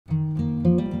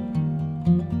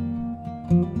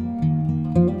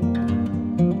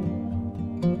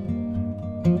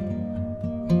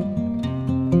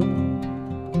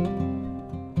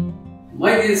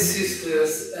dear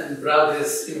sisters and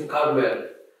brothers in Carmel,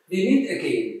 we meet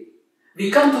again.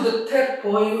 We come to the third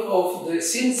point of the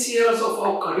essentials of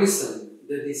our charism,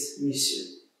 that is mission.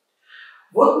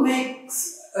 What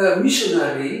makes a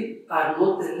missionary are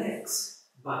not the legs,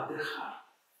 but the heart.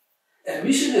 A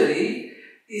missionary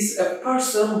is a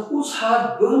person whose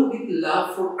heart burns with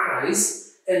love for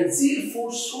Christ and zeal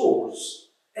for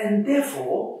souls, and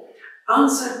therefore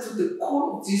answer to the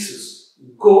call of Jesus: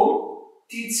 go,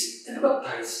 teach, and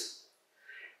baptize.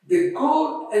 The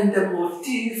goal and the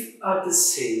motive are the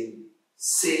same: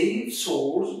 save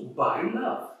souls by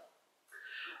love.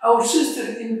 Our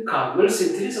sister in Carmel,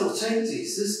 St. Teresa of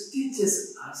Jesus,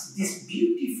 teaches us this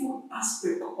beautiful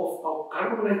aspect of our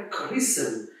Carmelite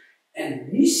charism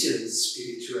and mission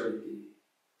spirituality.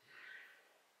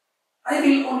 I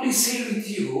will only share with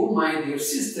you, my dear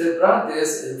sister,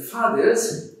 brothers and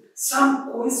fathers,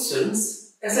 some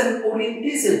questions as an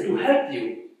orientation to help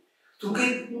you to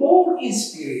get more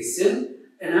inspiration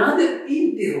and another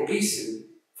interrogation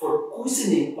for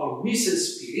questioning our mission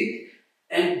spirit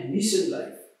and mission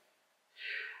life.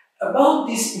 About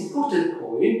this important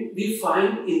point, we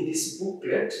find in this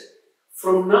booklet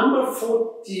from number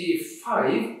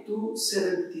 45 to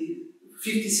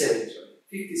 57.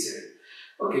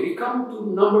 Okay, we come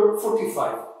to number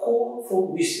 45, Call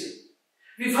for Mission.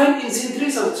 We find in St.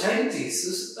 Teresa of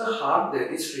Jesus a heart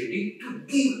that is ready to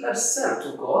give herself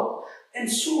to God and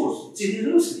souls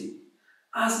generously.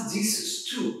 Ask Jesus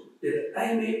too, that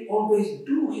I may always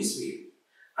do His will.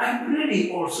 I am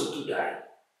ready also to die.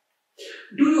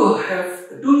 Do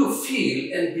you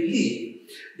feel and believe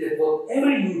that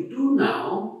whatever you do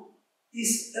now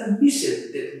is a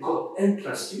mission that God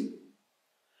entrusts you?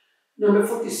 Number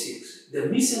 46, the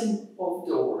mission of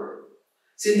the order.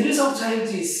 St. Teresa of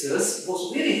Jesus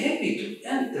was very happy to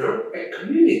enter a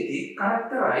community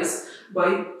characterized by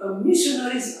a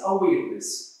missionary's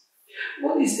awareness.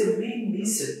 What is the main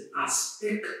mission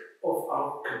aspect of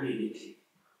our community?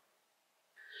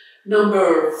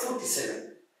 Number 47.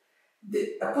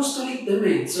 The apostolic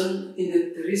dimension in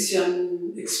the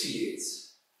Teresian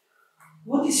experience.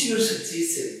 What is your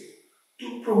suggestion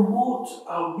to promote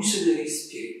our missionary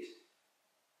spirit?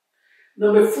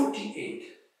 Number 48,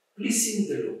 pleasing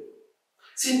the Lord.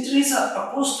 St. Teresa's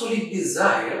apostolic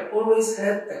desire always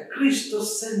had a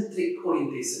Christocentric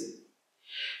orientation.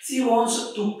 She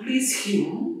wants to please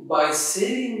Him by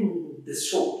saving the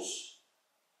souls.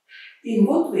 In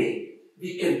what way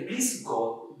we can please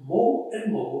God more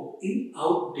and more in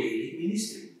our daily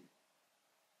ministry?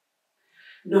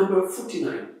 Number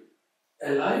 49,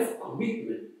 a life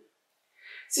commitment.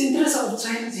 St. Teresa of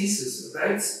Jesus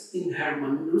writes in her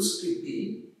manuscript,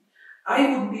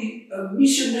 I would be a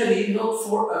missionary not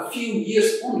for a few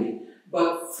years only,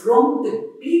 but from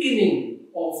the beginning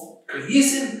of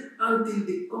creation until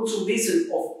the consummation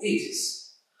of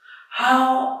ages.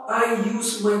 How I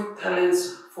use my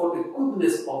talents for the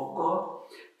goodness of God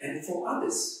and for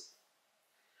others.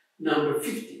 Number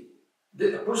 50,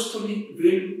 the apostolic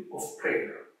will of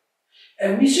prayer. A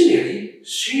missionary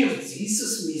shares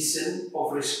Jesus' mission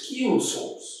of rescuing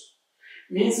souls.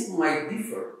 Means might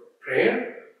differ: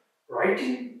 prayer,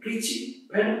 writing, preaching,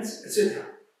 penance, etc.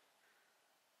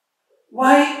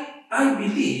 Why I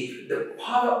believe the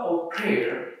power of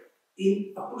prayer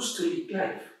in apostolic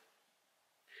life.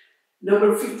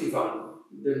 Number 51,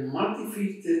 the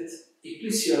multifaceted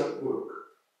ecclesial work.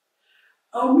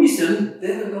 Our mission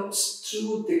develops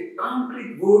through the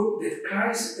concrete work that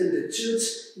Christ and the Church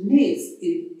needs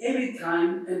in every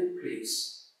time and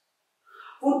place.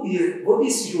 What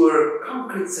is your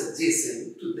concrete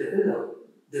suggestion to develop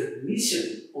the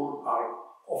mission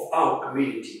of our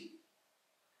community?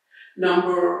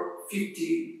 Number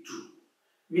 52,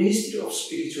 Ministry of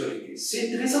Spirituality.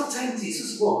 St. Teresa of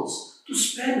Jesus wants to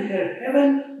spend her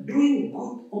heaven doing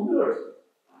good on earth.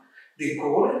 The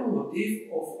goal and motive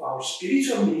of our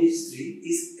spiritual ministry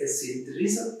is, as St.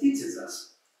 Teresa teaches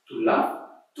us, to love,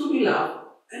 to be loved,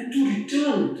 and to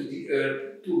return to the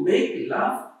earth to make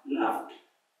love loved.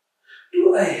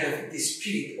 Do I have the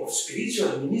spirit of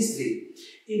spiritual ministry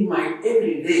in my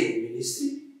everyday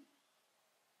ministry?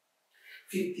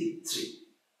 53.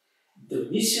 The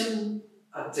mission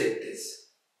objectives.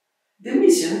 The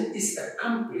mission is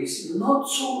accomplished not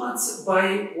so much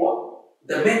by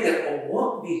the matter of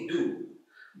what we do,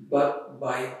 but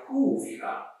by who we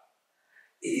are.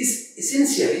 It is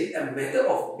essentially a matter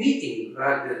of being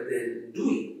rather than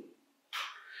doing.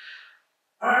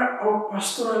 Are our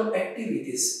pastoral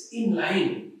activities in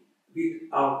line with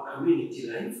our community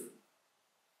life?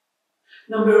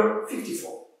 Number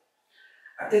 54.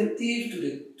 Attentive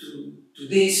to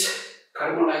today's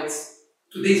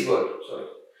word.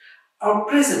 Our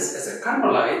presence as a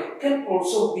Carmelite can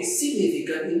also be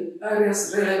significant in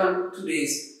areas relevant to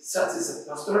today's, such as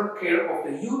the pastoral care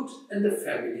of the youth and the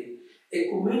family,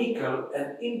 ecumenical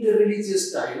and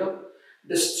interreligious dialogue,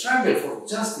 the struggle for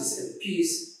justice and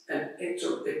peace, and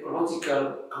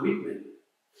ecological commitment.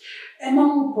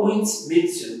 Among points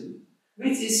mentioned,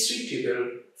 which is suitable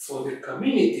for the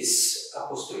community's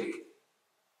apostolate.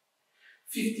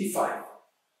 55.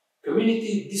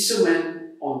 Community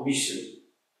discernment on mission.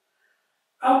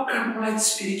 Our Carmelite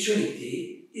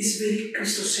spirituality is very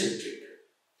Christocentric.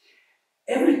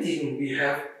 Everything we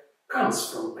have comes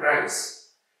from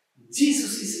Christ.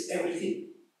 Jesus is everything.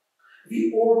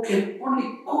 We all can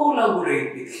only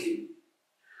collaborate with Him.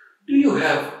 Do you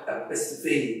have a best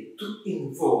way to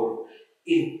involve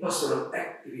in pastoral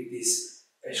activities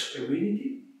as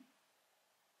community?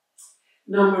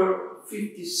 Number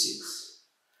 56.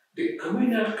 The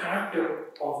communal character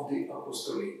of the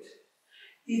apostolate.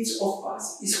 Each of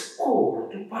us is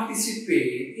called to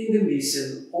participate in the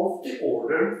mission of the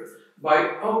order by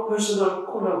our personal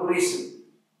collaboration.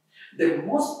 The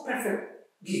most perfect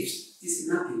gift is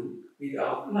nothing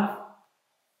without love.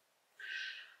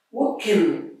 What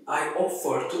can I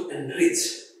offer to enrich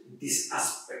this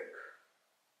aspect?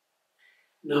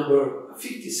 Number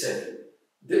 57.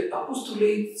 The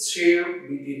apostolate shared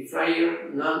between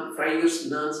friars,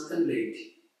 nuns, and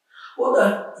laity. What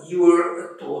are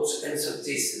your thoughts and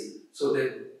suggestions so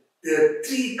that the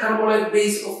three Carmelite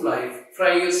ways of life,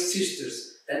 friars,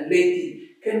 sisters, and laity,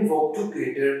 can work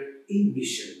together in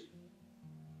mission?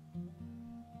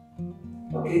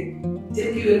 Okay,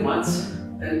 thank you very much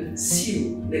and see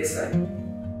you next time.